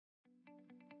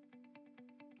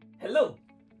Hello,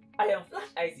 I am Flash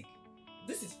Isaac.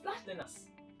 This is Flashlearners.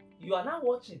 You are now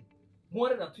watching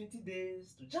 120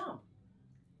 Days to Jamb,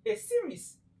 a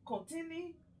series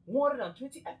containing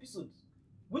 120 episodes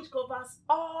which covers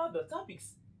all the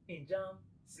topics in Jamb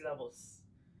syllabus.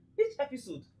 Each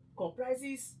episode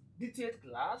comprises detailed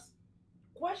class,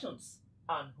 questions,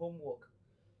 and homework.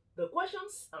 The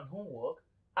questions and homework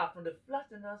are from the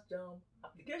Flashlearners Jamb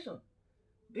application.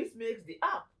 This makes the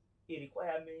app a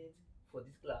requirement for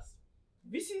this class.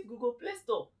 Visit Google Play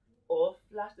Store or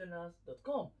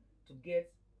flashlearners.com to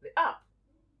get the app.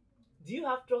 Do you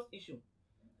have trust issue?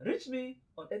 Reach me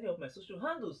on any of my social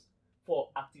handles for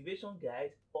activation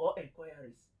guide or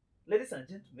inquiries. Ladies and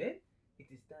gentlemen, it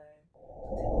is time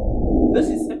to This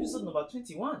is episode number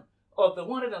 21 of the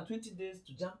 120 Days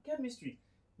to Jamb Chemistry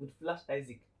with Flash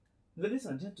Isaac. Ladies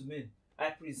and gentlemen,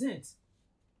 I present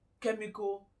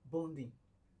chemical bonding.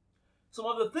 Some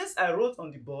of the things I wrote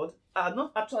on the board are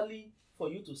not actually for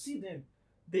you to see them.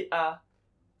 They are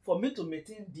for me to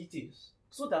maintain details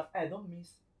so that I don't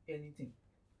miss anything.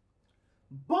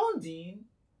 Bonding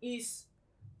is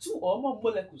two or more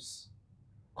molecules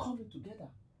coming together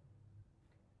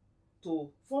to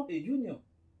form a union,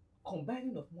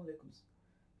 combining of molecules.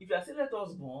 If you are saying let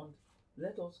us bond,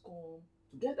 let us come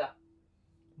together.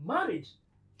 Marriage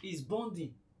is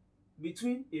bonding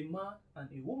between a man and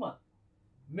a woman,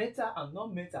 metal and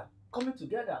non-metal coming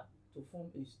together to form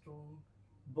a strong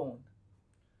bond.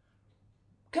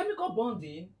 Chemical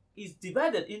bonding is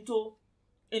divided into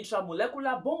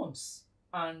intramolecular bonds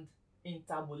and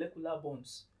intermolecular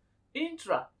bonds.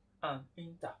 Intra and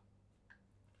inter.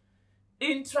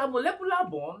 Intramolecular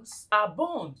bonds are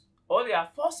bonds or they are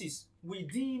forces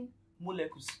within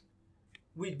molecules.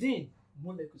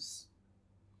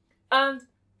 And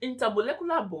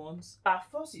intermolecular bonds are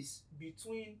forces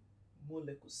between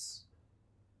molecules.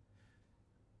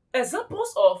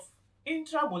 Examples of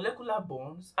intramolecular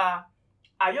bonds are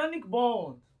ionic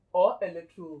bond or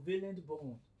electrovalent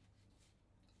bond,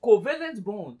 covalent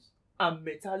bonds, and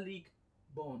metallic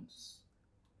bonds.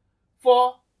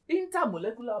 For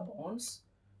intermolecular bonds,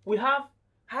 we have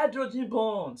hydrogen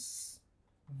bonds,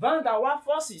 van der Waals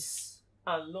forces,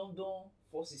 and London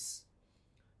forces.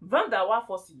 Van der Waals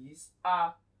forces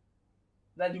are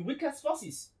like the weakest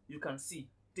forces you can see.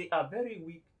 They are very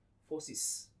weak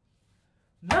forces.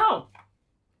 Now,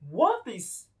 what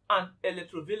is an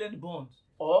electrovalent bond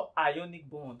or ionic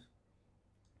bond?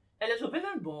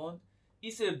 Electrovalent bond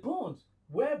is a bond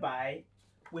whereby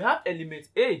we have element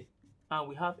A and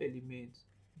we have element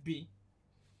B.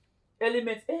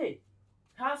 Element A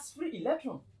has free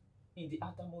electron in the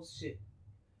outermost shell.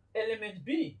 Element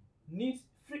B needs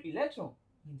free electron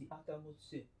in the outermost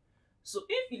shell. So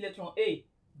if electron A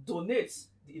donates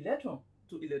the electron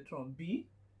to electron B,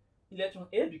 electron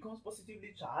A becomes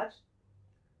positively charged.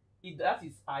 That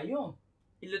is ion.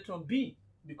 Electron B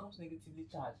becomes negatively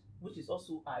charged, which is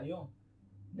also ion,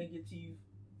 negative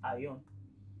ion.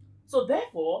 So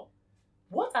therefore,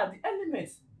 what are the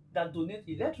elements that donate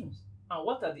electrons and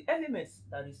what are the elements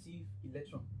that receive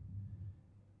electron?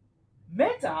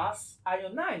 Metals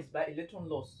ionize by electron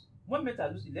loss. When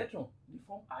metals lose electron, they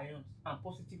form ions and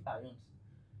positive ions.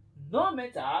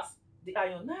 Non-metals, they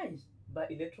ionize by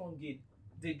electron gain.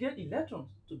 They gain electrons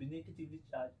to be negatively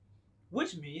charged,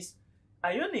 which means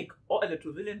ionic or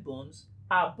electrovalent bonds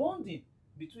are bonding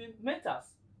between metals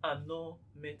and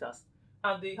non-metals,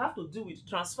 and they have to do with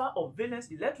transfer of valence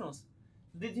electrons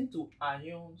leading to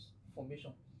ions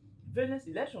formation. Valence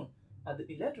electron are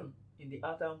the electron in the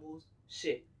outermost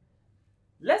shell.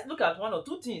 Let's look at one or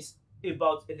two things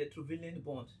about electrovalent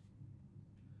bonds.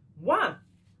 One,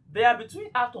 they are between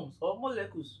atoms or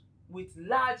molecules with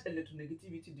large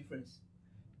electronegativity difference.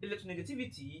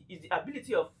 Electronegativity is the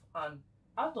ability of an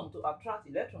atom to attract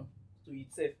electrons to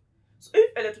itself. So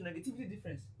if electronegativity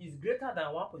difference is greater than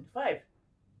 1.5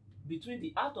 between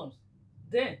the atoms,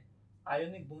 then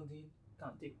ionic bonding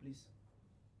can take place.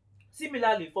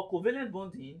 Similarly, for covalent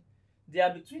bonding, they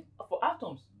are between for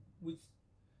atoms with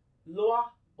lower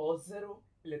or zero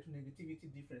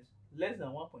electronegativity difference, less than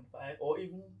 1.5 or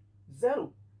even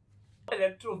 0.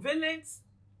 Electrovalent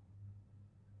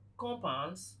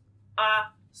compounds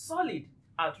are solid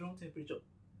at room temperature.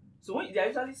 So when they are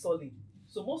usually solid,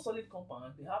 so most solid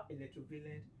compounds, they have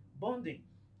electrovalent bonding.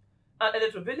 And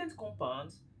electrovalent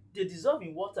compounds, they dissolve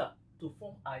in water to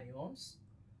form ions.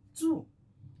 2,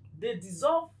 they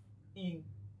dissolve in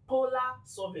polar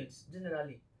solvents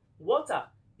generally. Water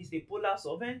is a polar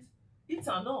solvent,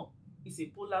 ethanol is a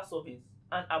polar solvent,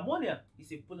 and ammonia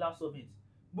is a polar solvent,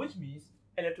 which means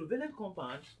electrovalent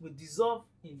compounds will dissolve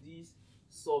in these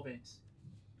solvents.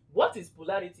 What is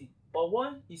polarity? Or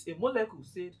one is a molecule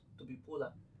said to be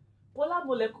polar. Polar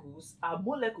molecules are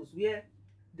molecules where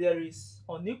there is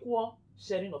unequal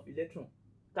sharing of electron.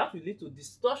 That will lead to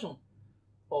distortion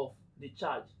of the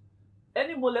charge.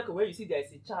 Any molecule where you see there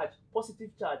is a charge,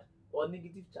 positive charge or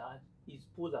negative charge, is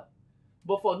polar.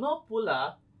 But for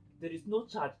non-polar, there is no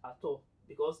charge at all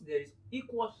because there is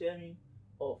equal sharing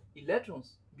of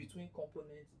electrons between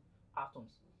component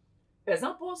atoms.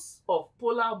 Examples of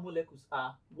polar molecules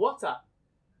are water,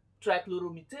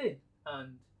 trichloromethane,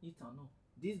 and ethanol.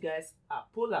 These guys are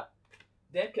polar.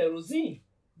 Then kerosene,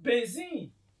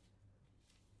 benzene,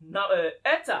 now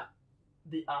ether,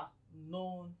 they are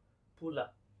non-polar.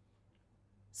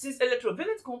 Since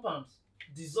electrovalent compounds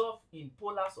dissolve in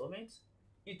polar solvents,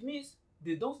 it means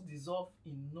they don't dissolve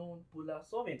in non-polar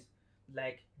solvents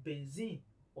like benzene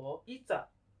or ether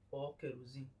or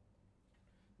kerosene.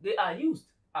 They are used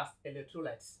as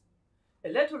electrolytes.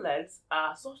 Electrolytes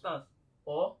are substances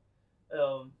or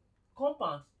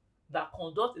compounds that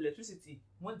conduct electricity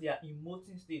when they are in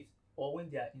molten state or when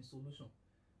they are in solution.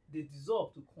 They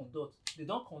dissolve to conduct. They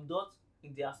don't conduct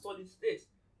in their solid state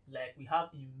like we have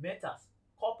in metals,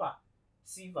 copper,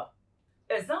 silver.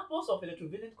 Examples of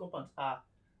electrovalent compounds are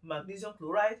magnesium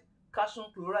chloride, calcium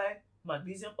chloride,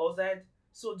 magnesium oxide,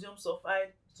 sodium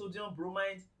sulfide, sodium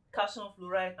bromide, calcium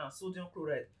fluoride, and sodium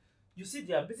chloride. You see,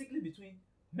 they are basically between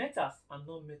metals and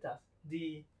non-metals.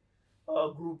 The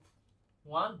group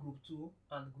 1, group 2,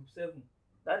 and group 7.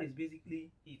 That is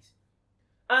basically it.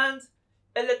 And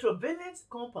electrovalent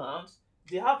compounds,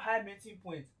 they have high melting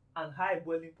point and high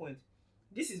boiling point.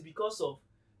 This is because of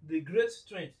the great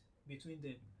strength between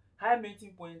them. High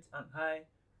melting point and high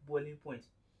boiling point.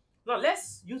 Now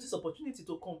let's use this opportunity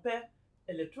to compare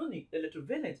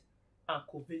electrovalent and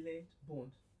covalent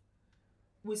bond.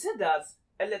 We said that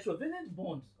electrovalent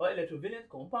bonds or electrovalent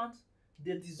compounds,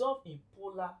 they dissolve in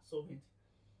polar solvent.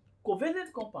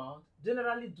 Covalent compounds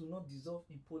generally do not dissolve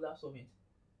in polar solvent.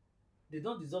 They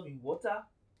don't dissolve in water,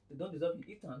 they don't dissolve in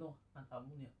ethanol and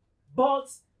ammonia. But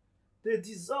they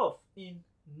dissolve in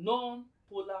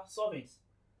non-polar solvents.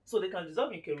 So they can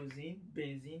dissolve in kerosene,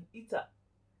 benzene, ether,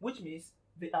 which means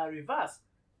they are reverse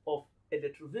of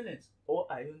electrovalent or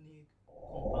ionic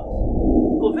compounds.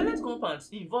 Covalent compounds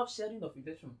involve sharing of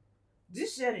electrons.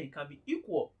 This sharing can be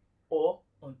equal or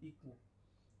unequal.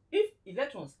 If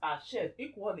electrons are shared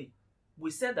equally,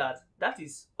 we say that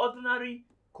is ordinary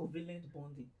covalent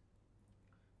bonding.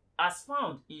 As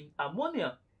found in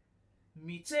ammonia,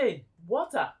 methane,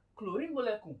 water, chlorine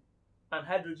molecule, and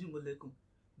hydrogen molecule,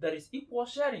 there is equal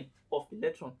sharing of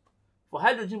electron. For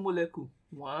hydrogen molecule,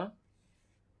 1,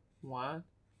 1,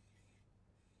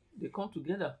 they come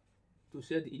together to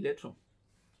share the electron.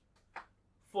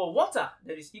 For water,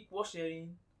 there is equal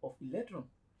sharing of electron.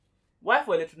 While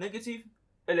for electronegative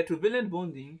electrovalent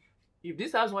bonding, if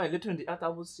this has 1 electron in the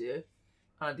outermost shell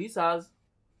and this has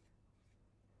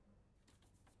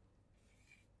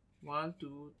 1,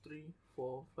 2, 3,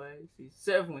 4, 5, 6,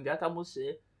 7 in the outermost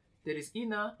shell, there is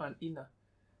inner and inner.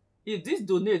 If this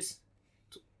donates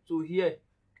to here,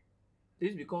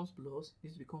 this becomes plus,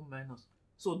 this becomes minus.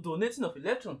 So donating of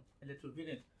electron,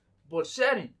 electrovalent, but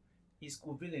sharing is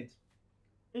covalent.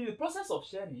 In the process of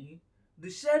sharing, the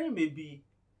sharing may be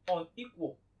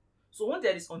unequal. So when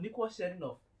there is unequal sharing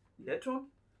of electron,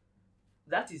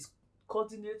 that is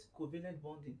coordinate covalent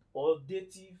bonding or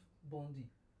dative bonding.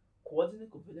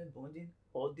 Coordinate covalent bonding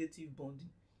or dative bonding.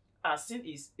 As seen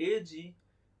is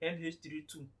AgNH3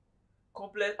 2.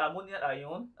 Complex ammonium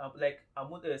ion like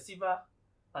silver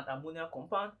and ammonia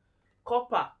compound,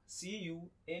 copper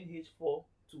CuNH4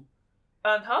 2.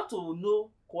 And how to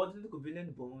know coordinate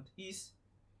covalent bond is,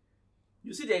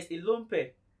 you see there is a lone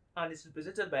pair and it's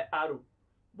represented by arrow.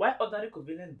 While ordinary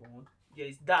covalent bond, there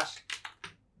is dash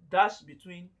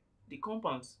between the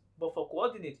compounds. But for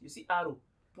coordinate, you see arrow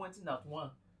pointing at 1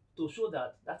 to show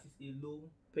that is a lone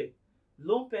pair.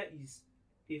 Lone pair is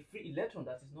a free electron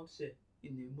that is not shared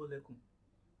in the molecule.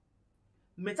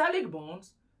 Metallic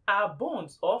bonds are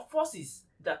bonds or forces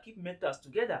that keep metals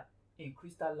together in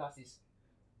crystal lattice.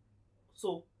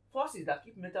 So forces that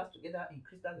keep metals together in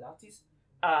crystal lattice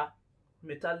are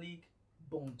metallic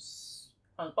bonds.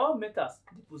 And all metals,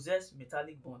 they possess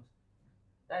metallic bonds.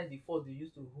 That is the force they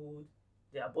use to hold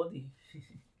their body.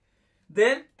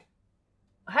 Then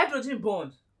hydrogen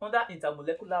bond under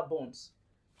intermolecular bonds.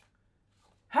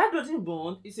 Hydrogen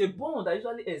bond is a bond that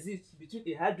usually exists between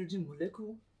a hydrogen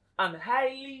molecule and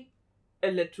highly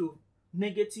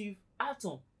electronegative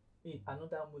atom in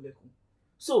another molecule.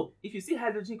 So if you see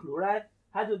hydrogen chloride,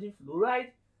 hydrogen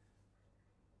fluoride,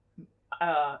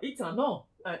 ethanol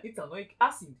and ethanoic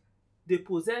acid, they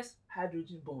possess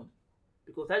hydrogen bond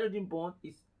because hydrogen bond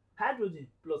is hydrogen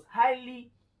plus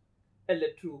highly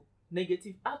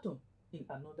electronegative atom in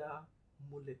another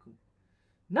molecule.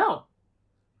 Now,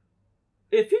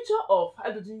 a feature of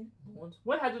hydrogen bond,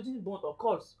 when hydrogen bond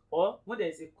occurs, or when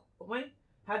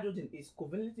hydrogen is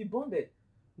covalently bonded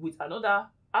with another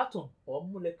atom or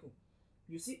molecule,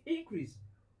 you see increase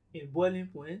in boiling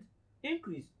point,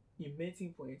 increase in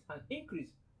melting point, and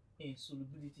increase in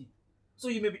solubility. So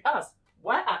you may be asked,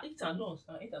 why are ethanols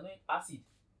and ethanoic acid,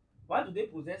 why do they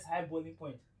possess high boiling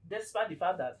point despite the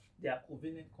fact that they are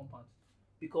covalent compounds?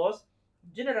 Because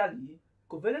generally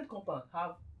covalent compounds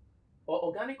have, or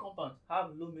organic compounds have,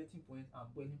 low melting point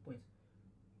and boiling point.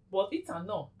 But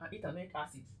ethanol and ethanoic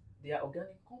acid, they are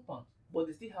organic compounds, but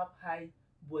they still have high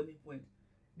boiling point.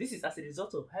 This is as a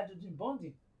result of hydrogen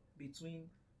bonding between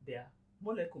their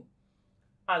molecule.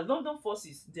 And London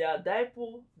forces, they are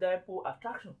dipole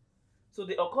attraction. So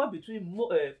they occur between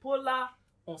polar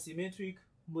unsymmetric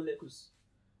molecules.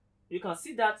 You can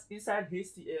see that inside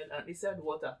HCl and inside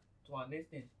water to an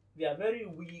extent. They are very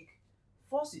weak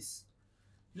forces.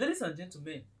 Ladies and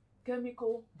gentlemen,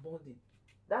 chemical bonding.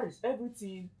 That is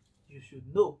everything you should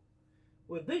know.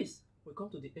 With this, we come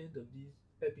to the end of this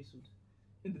episode.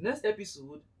 In the next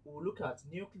episode, we will look at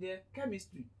nuclear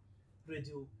chemistry,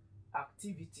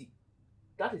 radioactivity.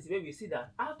 That is where we see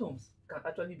that atoms can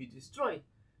actually be destroyed.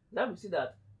 Then we see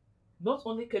that not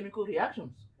only chemical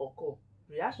reactions occur,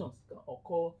 reactions can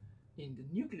occur in the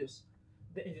nucleus.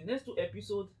 Then in the next two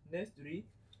episodes, next three,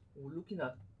 we're looking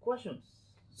at questions.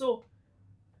 So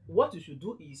what you should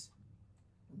do is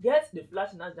get the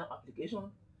Flashlearners Jamb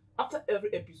application. After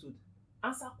every episode,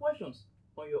 answer questions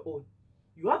on your own.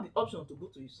 You have the option to go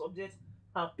to a subject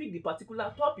and pick the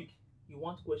particular topic you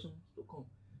want questions to come.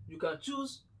 You can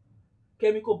choose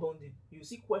chemical bonding. You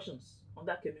see questions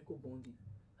under chemical bonding.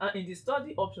 And in the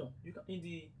study option, you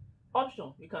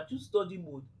can choose study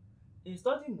mode. In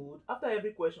study mode, after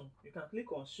every question, you can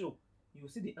click on show. You will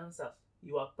see the answers.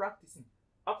 You are practicing.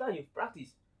 After you've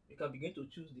practiced, you can begin to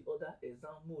choose the other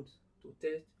exam modes to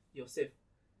test yourself.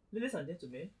 Ladies and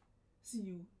gentlemen, see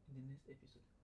you in the next episode.